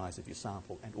with the size of your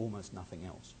sample and almost nothing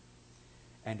else.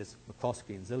 And as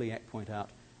McCloskey and Ziliak point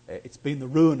out, it's been the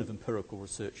ruin of empirical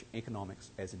research in economics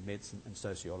as in medicine and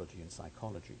sociology and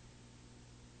psychology.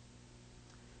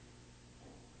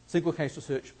 Single case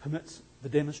research permits the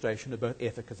demonstration of both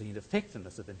efficacy and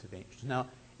effectiveness of interventions. Now,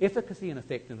 efficacy and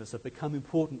effectiveness have become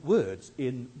important words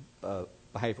in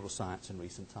behavioural science in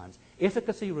recent times.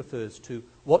 Efficacy refers to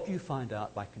what you find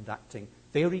out by conducting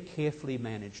very carefully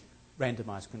managed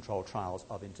randomised controlled trials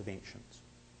of interventions.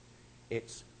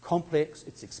 It's complex,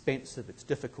 it's expensive, it's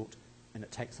difficult, and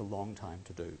it takes a long time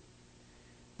to do.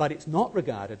 But it's not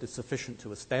regarded as sufficient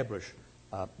to establish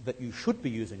that you should be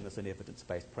using this in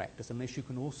evidence-based practice unless you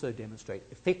can also demonstrate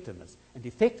effectiveness. And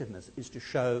effectiveness is to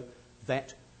show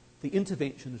that the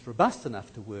intervention is robust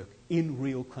enough to work in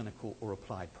real clinical or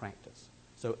applied practice.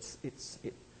 So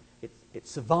it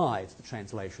survives the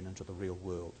translation into the real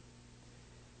world.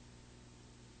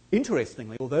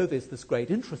 Interestingly, although there's this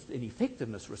great interest in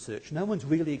effectiveness research, no one's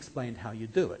really explained how you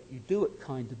do it. You do it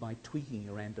kind of by tweaking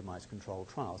your randomised controlled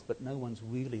trials, but no one's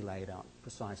really laid out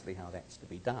precisely how that's to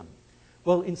be done.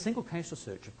 Well, in single case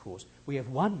research, of course, we have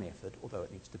one method, although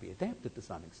it needs to be adapted to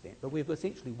some extent, but we have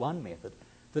essentially one method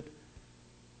that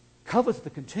covers the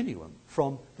continuum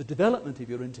from the development of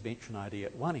your intervention idea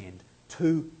at one end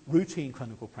to routine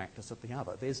clinical practice at the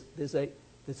other. There's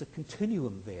a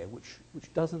continuum there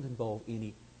which doesn't involve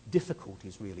any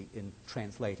difficulties really in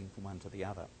translating from one to the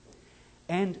other.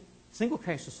 And single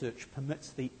case research permits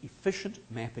the efficient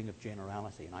mapping of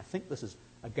generality, and I think this is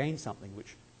again something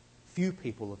which few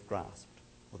people have grasped,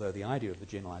 although the idea of the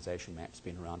generalization map's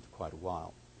been around for quite a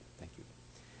while. Thank you.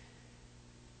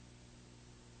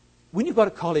 When you've got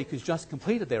a colleague who's just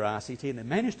completed their RCT and they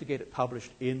managed to get it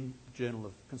published in the Journal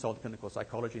of Consultative Clinical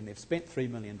Psychology and they've spent $3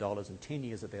 million and 10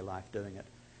 years of their life doing it,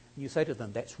 and you say to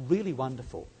them, that's really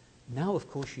wonderful. Now, of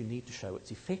course, you need to show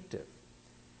it's effective.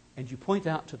 And you point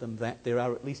out to them that there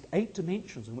are at least 8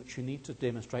 dimensions in which you need to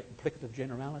demonstrate implicative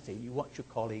generality. And you watch your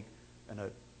colleague,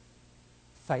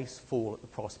 face fall at the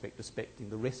prospect of spending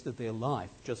the rest of their life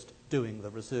just doing the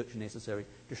research necessary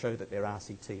to show that their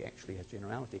RCT actually has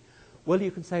generality. Well,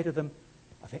 you can say to them,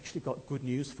 I've actually got good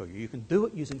news for you. You can do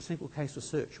it using single case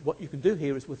research. What you can do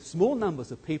here is with small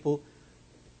numbers of people,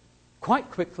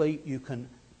 quite quickly you can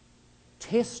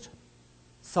test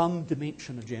some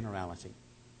dimension of generality.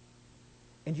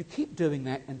 And you keep doing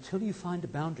that until you find a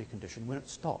boundary condition when it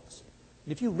stops.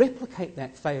 And if you replicate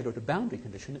that failure at a boundary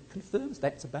condition, it confirms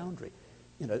that's a boundary.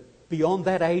 Beyond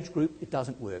that age group, it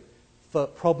doesn't work. For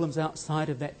problems outside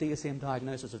of that DSM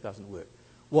diagnosis, it doesn't work.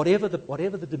 Whatever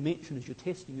the dimension is you're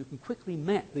testing, you can quickly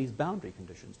map these boundary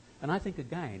conditions. And I think,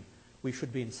 again, we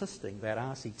should be insisting that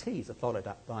RCTs are followed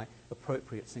up by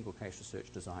appropriate single case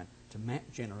research design to map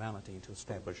generality and to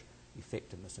establish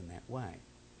effectiveness in that way.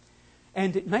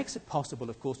 And it makes it possible,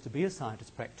 of course, to be a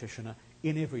scientist practitioner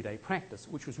in everyday practice,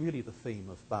 which was really the theme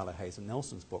of Barlow, Hayes and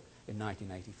Nelson's book in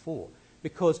 1984.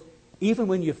 Because even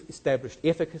when you've established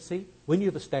efficacy, when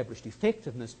you've established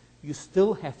effectiveness, you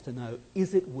still have to know,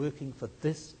 is it working for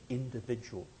this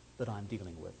individual that I'm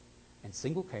dealing with? And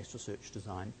single case research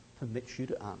design permits you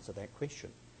to answer that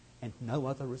question. And no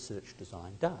other research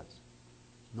design does.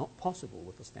 It's not possible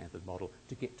with the standard model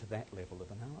to get to that level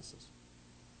of analysis.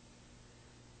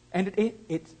 And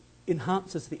it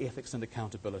enhances the ethics and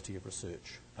accountability of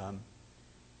research.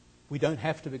 We don't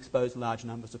have to expose large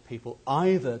numbers of people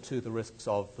either to the risks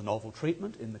of the novel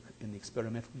treatment in the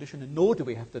experimental condition, and nor do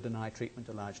we have to deny treatment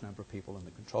to a large number of people in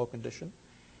the control condition.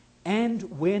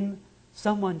 And when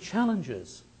someone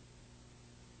challenges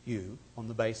you on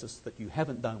the basis that you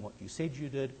haven't done what you said you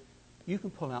did, you can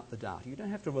pull out the data. You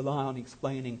don't have to rely on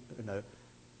explaining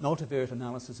multivariate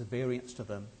analysis of variance to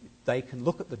them. They can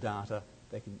look at the data,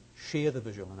 they can share the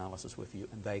visual analysis with you,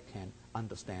 and they can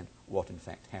understand what in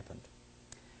fact happened.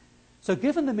 So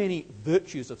given the many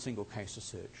virtues of single case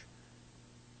research,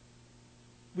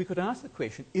 we could ask the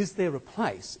question, is there a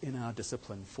place in our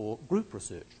discipline for group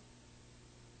research?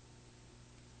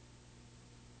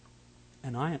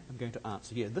 And I am going to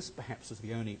answer, this perhaps is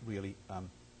the only really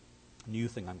new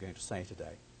thing I'm going to say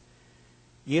today.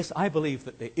 Yes, I believe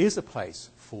that there is a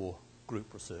place for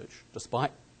group research,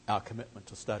 despite our commitment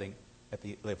to studying at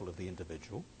the level of the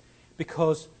individual,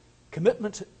 because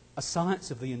commitment a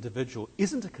science of the individual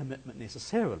isn't a commitment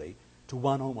necessarily to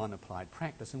one-on-one applied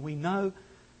practice. And we know,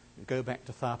 go back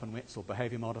to Tharp and Wetzel,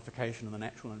 Behaviour Modification in the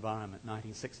Natural Environment,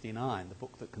 1969, the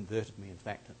book that converted me, in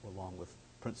fact, along with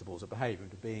Principles of Behaviour,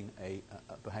 into being a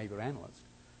behaviour analyst,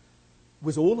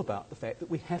 was all about the fact that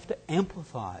we have to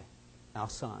amplify our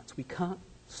science. We can't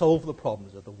solve the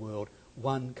problems of the world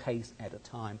one case at a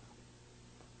time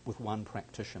with one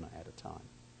practitioner at a time.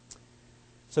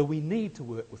 So we need to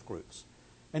work with groups.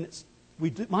 And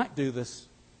might do this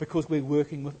because we're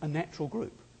working with a natural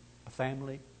group, a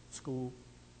family, school,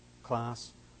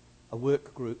 class, a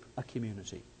work group, a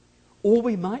community. Or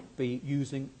we might be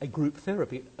using a group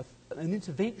therapy, an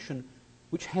intervention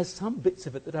which has some bits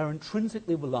of it that are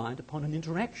intrinsically reliant upon an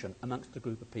interaction amongst a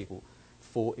group of people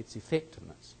for its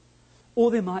effectiveness.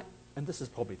 Or there might, and this is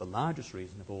probably the largest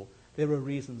reason of all, there are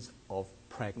reasons of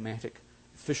pragmatic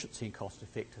efficiency and cost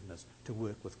effectiveness to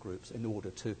work with groups in order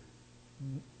to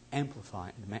amplify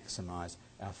and maximise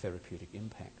our therapeutic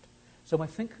impact. So I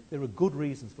think there are good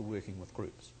reasons for working with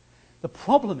groups. The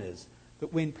problem is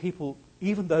that when people,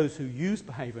 even those who use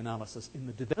behaviour analysis in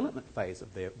the development phase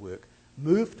of their work,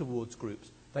 move towards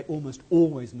groups, they almost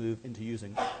always move into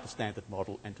using the standard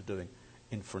model and to doing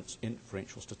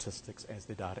inferential statistics as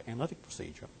their data analytic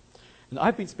procedure. And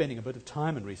I've been spending a bit of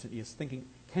time in recent years thinking,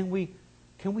 can we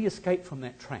escape from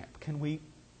that trap? Can we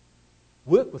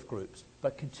work with groups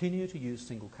but continue to use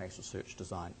single case research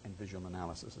design and visual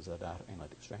analysis as our data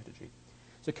analytic strategy?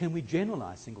 So can we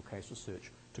generalise single case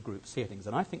research to group settings?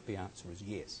 And I think the answer is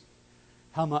yes.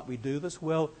 How might we do this?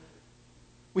 Well,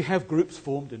 we have groups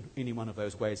formed in any one of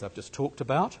those ways I've just talked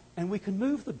about, and we can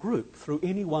move the group through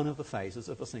any one of the phases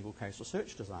of a single case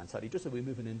research design study. Just as we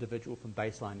move an individual from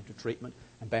baseline into treatment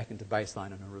and back into baseline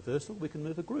and a reversal, we can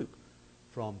move a group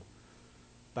from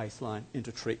baseline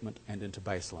into treatment and into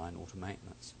baseline or to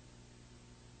maintenance.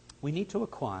 We need to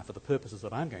acquire, for the purposes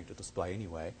that I'm going to display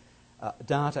anyway,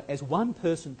 data as one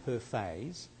person per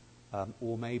phase,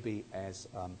 or maybe as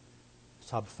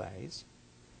sub-phase.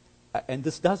 And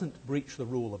this doesn't breach the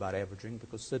rule about averaging,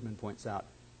 because Sidman points out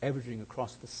averaging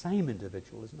across the same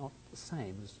individual is not the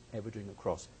same as averaging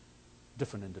across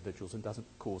different individuals and doesn't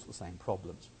cause the same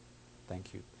problems.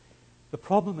 Thank you. The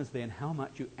problem is then how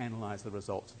much you analyse the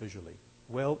results visually.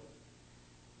 Well,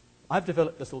 I've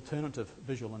developed this alternative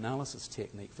visual analysis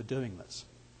technique for doing this,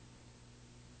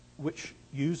 which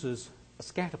uses a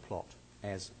scatter plot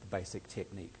as the basic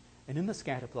technique. And in the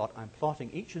scatter plot, I'm plotting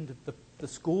each of the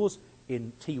scores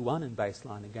in T1 in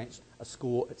baseline against a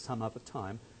score at some other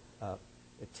time,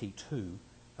 at T2,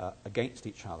 against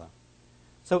each other.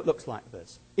 So it looks like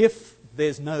this. If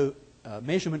there's no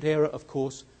measurement error, of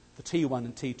course, the T1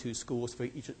 and T2 scores for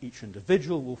each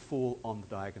individual will fall on the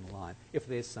diagonal line. If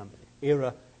there's some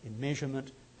error in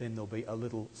measurement, then there'll be a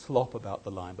little slop about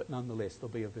the line, but nonetheless there'll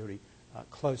be a very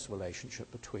close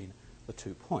relationship between the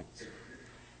 2 points.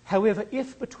 However,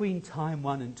 if between time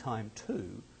 1 and time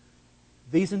 2,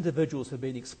 these individuals have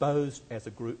been exposed as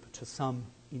a group to some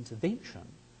intervention,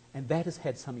 and that has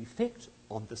had some effect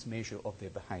on this measure of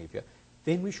their behaviour,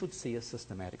 then we should see a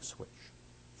systematic switch.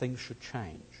 Things should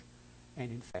change.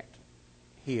 And in fact,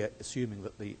 here, assuming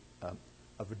that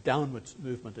a downward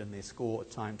movement in their score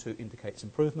at time 2 indicates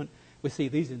improvement, we see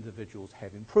these individuals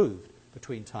have improved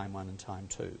between time 1 and time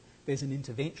 2. There's an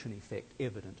intervention effect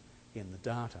evident in the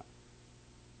data.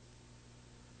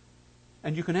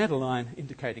 And you can add a line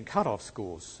indicating cut-off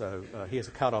scores. So here's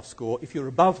a cut-off score. If you're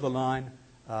above the line,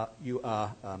 you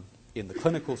are in the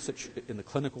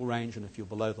clinical range, and if you're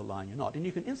below the line, you're not. And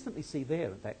you can instantly see there,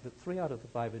 in fact, that 3 out of the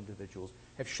 5 individuals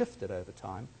have shifted over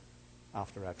time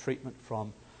after our treatment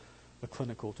from the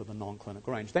clinical to the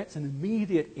non-clinical range. That's an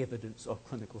immediate evidence of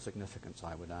clinical significance,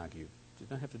 I would argue. You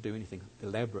don't have to do anything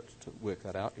elaborate to work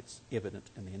that out. It's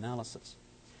evident in the analysis.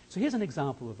 So here's an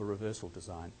example of a reversal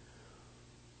design.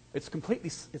 It's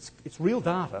real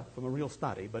data from a real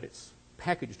study, but it's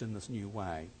packaged in this new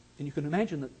way. And you can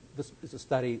imagine that this is a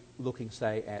study looking,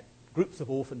 say, at groups of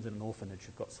orphans in an orphanage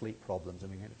who've got sleep problems,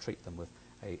 and we're going to treat them with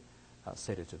a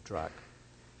sedative drug.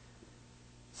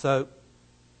 So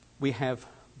we have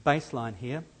baseline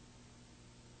here,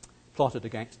 plotted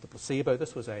against the placebo.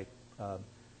 This was a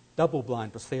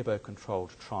double-blind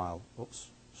placebo-controlled trial. Oops,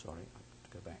 sorry, I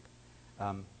have to go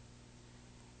back.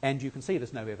 And you can see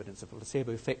there's no evidence of a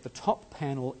placebo effect. The top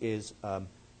panel is a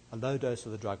low dose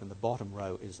of the drug, and the bottom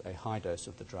row is a high dose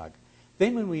of the drug.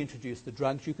 Then when we introduce the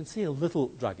drugs, you can see a little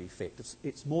drug effect.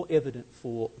 It's more evident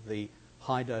for the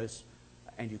high dose,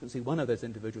 and you can see one of those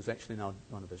individuals, actually now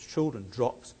one of his children,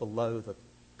 drops below the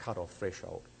cut-off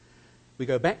threshold. We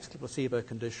go back to the placebo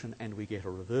condition and we get a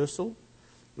reversal.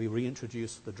 We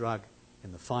reintroduce the drug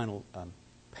in the final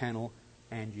panel.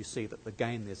 and you see that,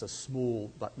 again, there's a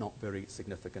small but not very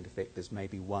significant effect. There's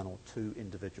maybe 1 or 2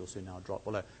 individuals who now drop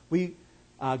below. We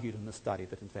argued in this study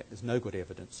that, in fact, there's no good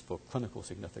evidence for clinical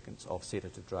significance of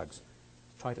sedative drugs.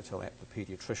 Try to tell that to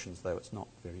paediatricians, though it's not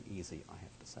very easy, I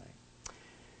have to say.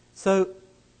 So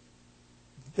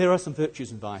there are some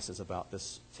virtues and vices about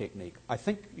this technique. I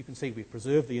think you can see we've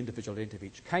preserved the individual identity of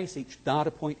each case. Each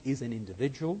data point is an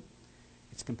individual.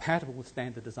 It's compatible with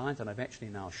standard designs, and I've actually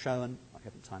now shown, I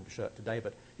haven't time to show it today,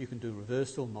 but you can do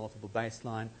reversal, multiple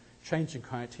baseline, changing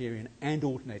criterion, and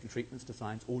alternating treatments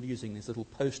designs, all using these little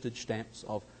postage stamps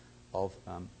of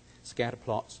scatter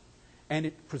plots, and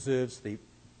it preserves the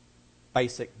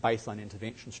basic baseline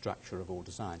intervention structure of all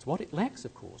designs. What it lacks,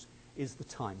 of course, is the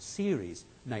time series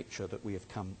nature that we have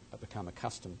become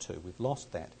accustomed to. We've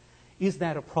lost that. Is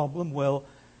that a problem? Well,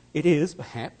 it is,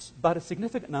 perhaps, but a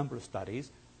significant number of studies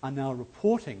are now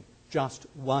reporting just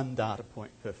 1 data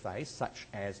point per phase, such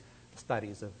as the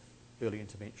studies of early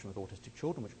intervention with autistic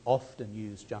children, which often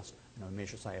use just a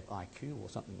measure, say, of IQ or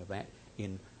something of that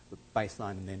in the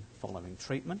baseline and then following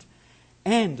treatment.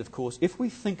 And, of course, if we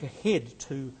think ahead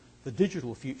to the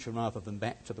digital future rather than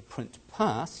back to the print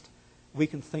past, we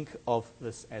can think of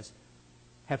this as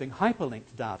having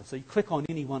hyperlinked data. So you click on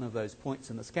any one of those points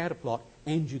in the scatter plot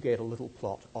and you get a little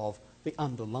plot of the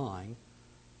underlying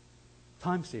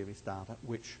time series data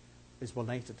which is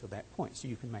related to that point. So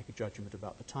you can make a judgment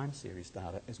about the time series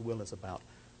data as well as about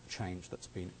the change that's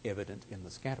been evident in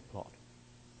the scatter plot.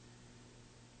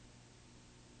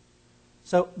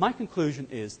 So my conclusion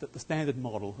is that the standard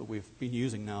model that we've been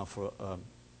using now for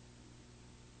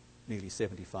nearly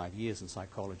 75 years in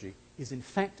psychology is in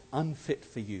fact unfit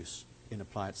for use in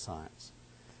applied science,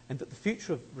 and that the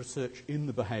future of research in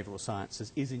the behavioural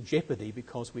sciences is in jeopardy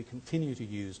because we continue to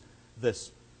use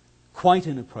this quite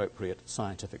inappropriate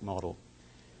scientific model.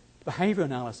 Behaviour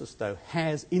analysis, though,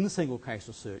 has in single case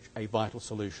research a vital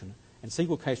solution, and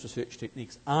single case research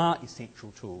techniques are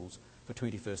essential tools for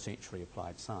 21st century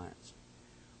applied science.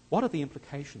 What are the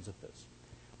implications of this?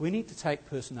 We need to take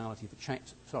personality for change.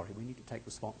 We need to take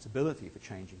responsibility for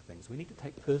changing things. We need to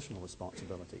take personal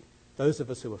responsibility. Those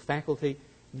of us who are faculty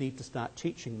need to start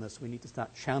teaching this. We need to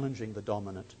start challenging the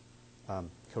dominant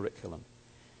curriculum.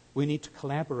 We need to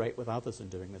collaborate with others in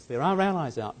doing this. There are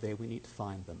allies out there. We need to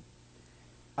find them.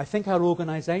 I think our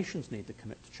organisations need to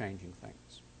commit to changing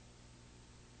things.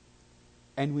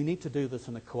 And we need to do this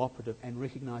in a cooperative and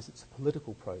recognise it's a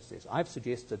political process. I've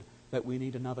suggested that we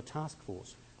need another task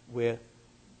force where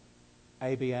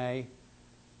ABA,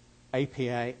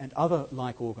 APA, and other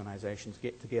like organisations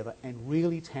get together and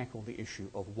really tackle the issue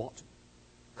of what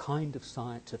kind of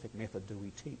scientific method do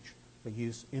we teach for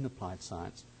use in applied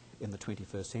science in the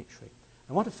 21st century.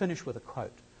 I want to finish with a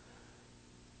quote.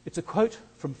 It's a quote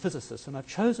from physicists, and I've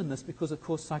chosen this because, of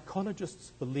course,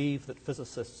 psychologists believe that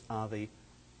physicists are the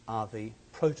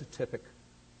prototypic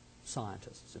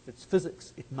scientists. If it's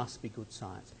physics, it must be good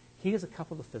science. Here's a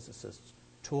couple of physicists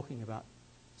talking about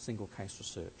single case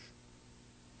research.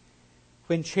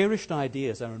 When cherished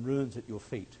ideas are in ruins at your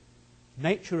feet,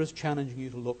 nature is challenging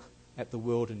you to look at the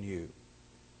world anew.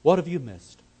 What have you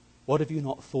missed? What have you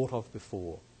not thought of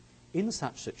before? In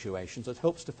such situations, it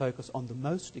helps to focus on the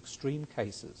most extreme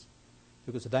cases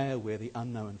because they are where the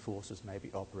unknown forces may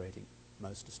be operating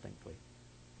most distinctly.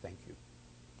 Thank you.